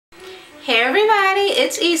everybody,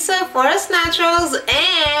 it's Issa, Forest Naturals,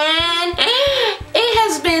 and it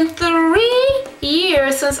has been 3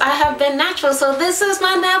 years since I have been natural, so this is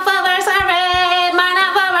my nappyversary,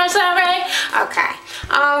 Okay,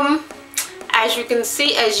 as you can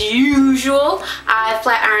see, as usual, I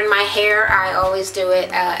flat iron my hair. I always do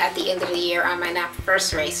it at the end of the year on my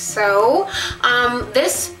nappyversary. So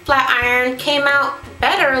this flat iron came out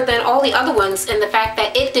better than all the other ones in the fact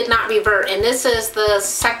that it did not revert. And this is the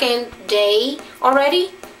 2nd day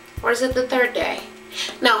already, or is it the 3rd day?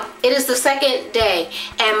 No, it is the 2nd day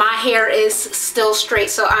and my hair is still straight,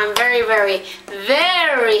 so I'm very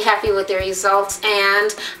happy with the results,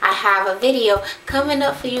 and I have a video coming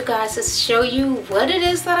up for you guys to show you what it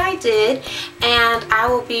is that I did, and I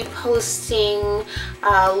will be posting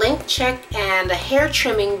a link check and a hair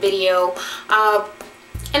trimming video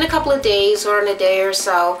in a couple of days or in a day or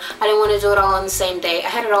so. I didn't want to do it all on the same day. I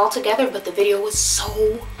had it all together, but the video was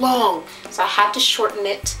so long, so I had to shorten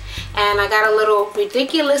it. And I got a little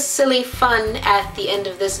ridiculous, silly fun at the end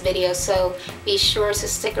of this video, so be sure to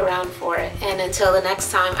stick around for it. And until the next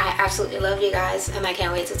time, I absolutely love you guys, and I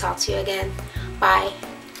can't wait to talk to you again. Bye.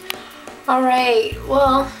 Alright,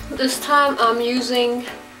 well, this time I'm using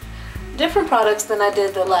different products than I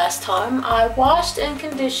did the last time. I washed and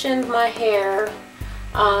conditioned my hair.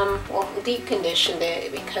 Well, deep conditioned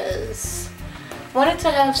it because I wanted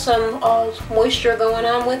to have some moisture going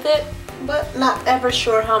on with it, but not ever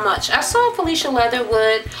sure how much. I saw Felicia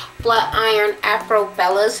Leatherwood flat iron Afro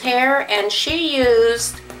Bella's hair, and she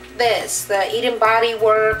used this, the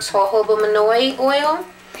BodyWorks Jojoba Monoi oil.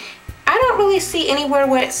 I don't really see anywhere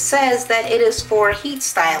where it says that it is for heat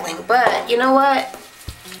styling, but you know what?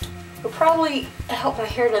 It will probably help my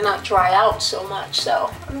hair to not dry out so much,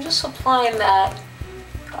 so I'm just applying that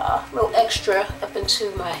little extra up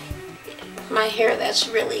into my hair that's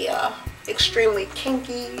really extremely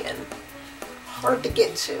kinky and hard to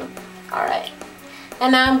get to. Alright,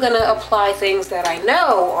 and now I'm gonna apply things that I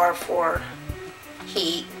know are for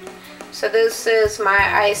heat. So this is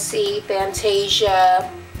my IC Fantasia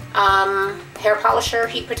hair polisher,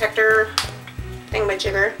 heat protector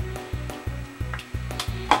thingamajigger,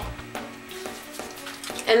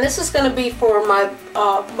 and this is gonna be for my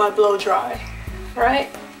my blow dry. Right?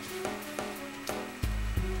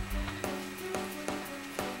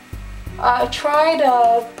 I tried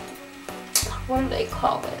what do they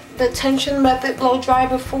call it? The tension method blow dry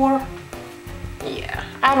before. Yeah,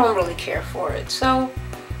 I don't really care for it. So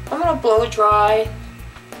I'm gonna blow dry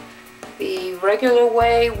the regular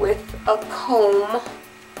way with a comb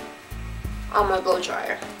on my blow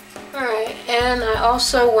dryer. Alright, and I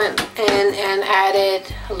also went in and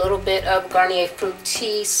added a little bit of Garnier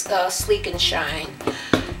Fructis Sleek and Shine.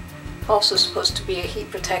 Also supposed to be a heat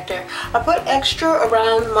protector. I put extra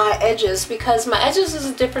around my edges because my edges is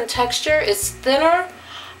a different texture. It's thinner,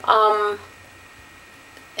 and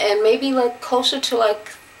maybe like closer to like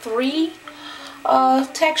 3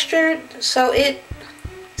 textured. So it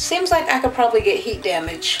seems like I could probably get heat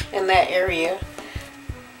damage in that area.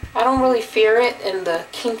 I don't really fear it in the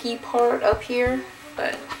kinky part up here,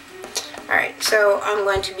 but alright, so I'm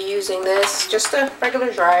going to be using this, just a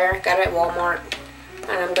regular dryer, got it at Walmart,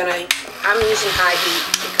 and I'm using high heat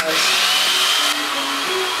because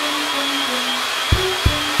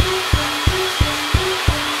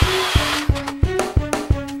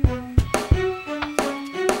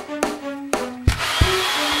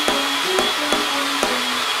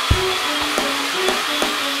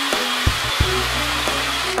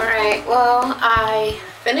well, I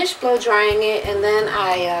finished blow drying it, and then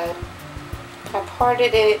I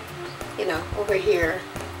parted it, you know, over here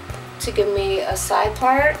to give me a side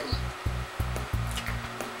part,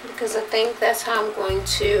 because I think that's how I'm going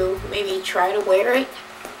to maybe try to wear it.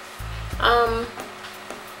 I'm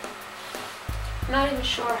not even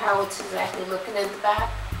sure how it's exactly looking in the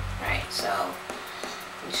back. Right, so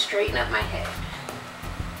let me straighten up my head.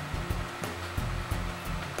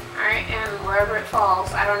 Alright, and wherever it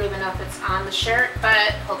falls, I don't even know if it's on the shirt,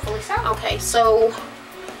 but hopefully so. Okay, so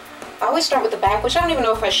I always start with the back, which I don't even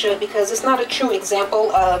know if I should, because it's not a true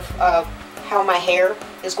example of how my hair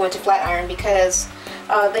is going to flat iron, because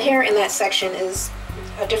the hair in that section is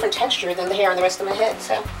a different texture than the hair on the rest of my head.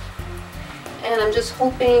 So, and I'm just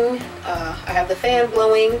hoping, I have the fan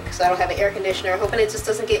blowing because I don't have an air conditioner, hoping it just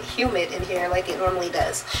doesn't get humid in here like it normally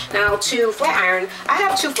does. Now to flat iron, I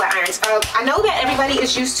have 2 flat irons. I know that everybody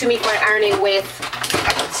is used to me flat ironing with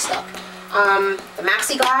stuff. The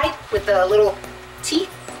Maxi Glide with the little teeth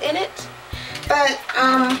in it. But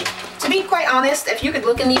to be quite honest, if you could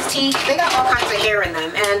look in these teeth, they got all kinds of hair in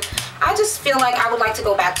them. And I just feel like I would like to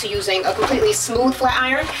go back to using a completely smooth flat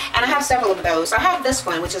iron, and I have several of those. I have this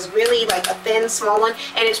one, which is really like a thin, small one,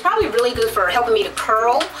 and it's probably really good for helping me to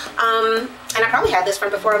curl. And I probably had this from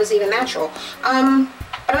before I was even natural.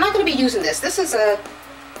 But I'm not going to be using this. This is a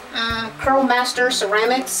Curl Master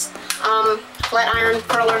Ceramics flat iron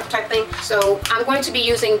curler type thing. So I'm going to be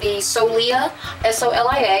using the Solia,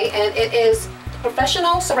 S-O-L-I-A, and it is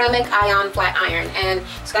professional ceramic ion flat iron, and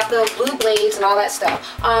it's got the blue blades and all that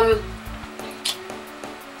stuff.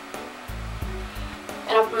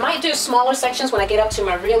 And I might do smaller sections when I get up to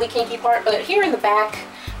my really kinky part, but here in the back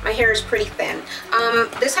my hair is pretty thin.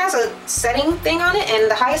 This has a setting thing on it, and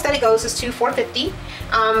the highest that it goes is to 450.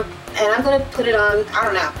 And I'm going to put it on, I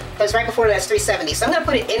don't know, because right before that's 370. So I'm going to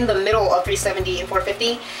put it in the middle of 370 and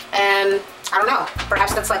 450, and I don't know,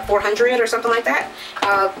 perhaps that's like 400 or something like that.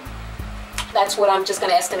 That's what I'm just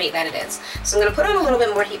going to estimate that it is. So I'm going to put on a little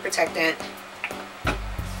bit more heat protectant.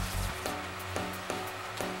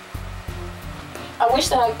 I wish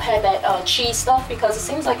that I had that cheese stuff, because it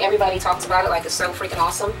seems like everybody talks about it like it's so freaking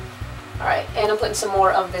awesome. Alright, and I'm putting some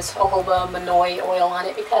more of this jojoba Monoi oil on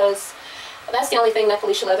it, because that's the only thing that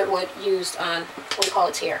Felicia Leatherwood used on, what do you call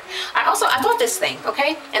it, here. I bought this thing,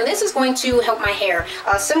 okay? And this is going to help my hair.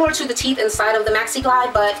 Similar to the teeth inside of the Maxi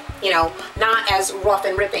Glide, but, you know, not as rough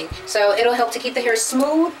and ripping. So it'll help to keep the hair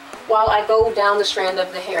smooth while I go down the strand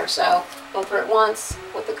of the hair. So, go for it once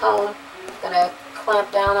with the comb. Gonna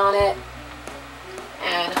clamp down on it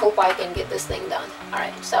and hope I can get this thing done.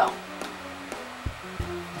 Alright, so.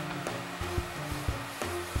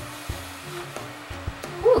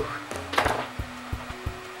 Whew.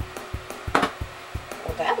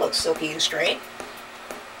 Well, that looks silky and straight.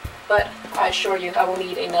 But I assure you, I will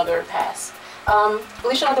need another pass.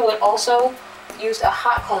 Felicia Leatherwood also used a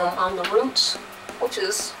hot comb on the roots, which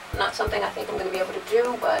is not something I think I'm going to be able to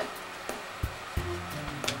do, but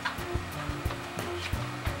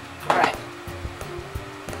alright.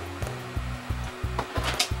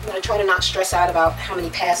 I'm going to try to not stress out about how many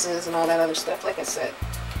passes and all that other stuff, like I said.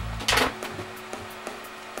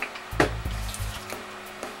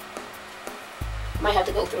 Might have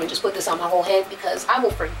to go through and just put this on my whole head, because I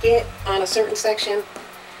will forget on a certain section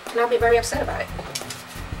and I'll be very upset about it.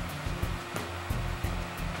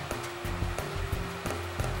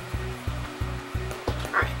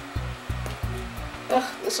 Alright.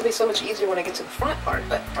 This will be so much easier when I get to the front part,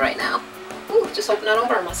 but right now, ooh, just hoping I don't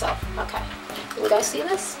burn myself. Okay. Can you guys see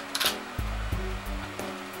this?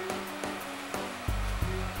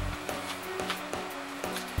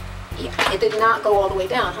 Yeah, it did not go all the way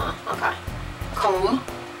down, huh? Okay. Comb.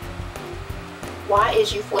 Why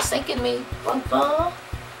is you forsaking me, brother?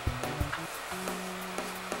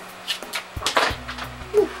 Okay.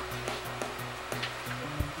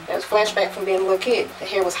 That was a flashback from being a little kid. The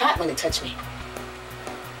hair was hot when it touched me.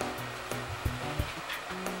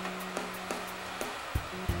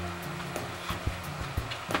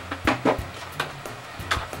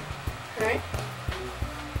 Alright.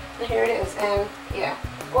 And here it is. And yeah.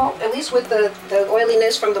 Well, at least with the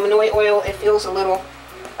oiliness from the Monoi oil, it feels a little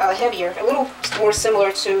heavier, a little more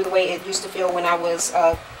similar to the way it used to feel when I was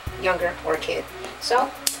younger or a kid. So,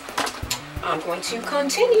 I'm going to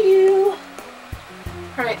continue.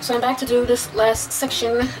 Alright, so I'm back to do this last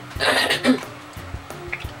section.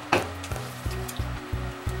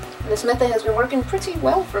 This method has been working pretty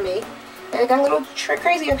well for me. And it got a little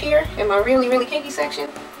crazy up here in my really, really kinky section.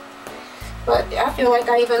 But I feel like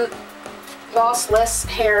I even lost less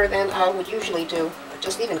hair than I would usually do,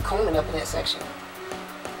 just even combing up in that section.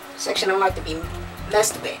 Section I don't like to be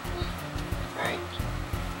messed with. Alright.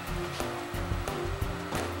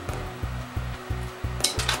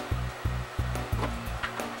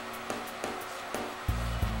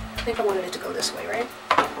 I think I wanted it to go this way, right?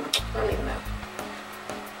 I don't even know.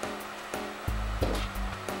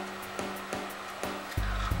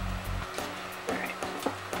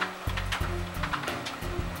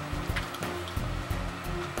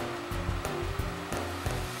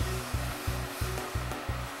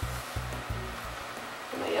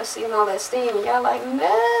 Seeing all that steam and y'all like,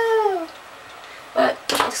 no. But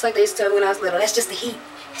just like they used to tell me when I was little, that's just the heat.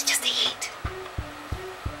 It's just the heat.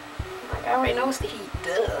 I'm like, I already know it's the heat.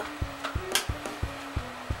 Duh.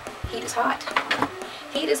 Heat is hot.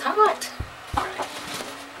 Heat is hot.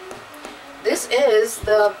 This is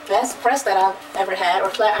the best press that I've ever had, or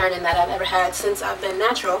flat ironing that I've ever had since I've been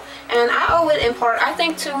natural. And I owe it in part, I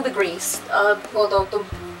think, to the grease. Well, the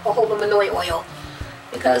jojoba Monoi oil.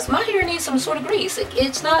 Because my hair needs some sort of grease.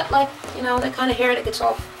 It's not like, you know, that kind of hair that gets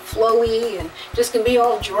all flowy and just can be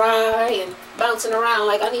all dry and bouncing around.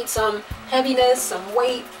 Like, I need some heaviness, some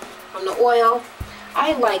weight from the oil.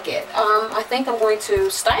 I like it. I think I'm going to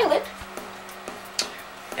style it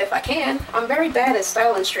if I can. I'm very bad at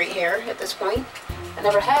styling straight hair at this point. I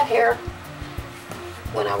never had hair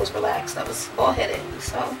when I was relaxed. I was bald-headed,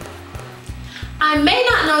 so. I may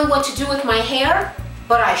not know what to do with my hair,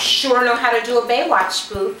 but I sure know how to do a Baywatch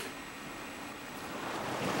spoof.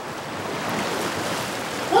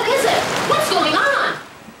 What is it? What's going on?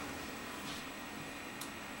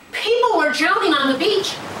 People are drowning on the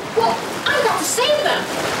beach. Well, I've got to save them.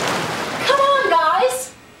 Come on,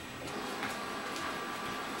 guys.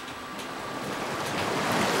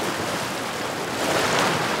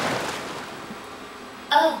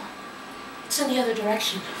 Oh, it's in the other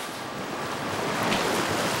direction.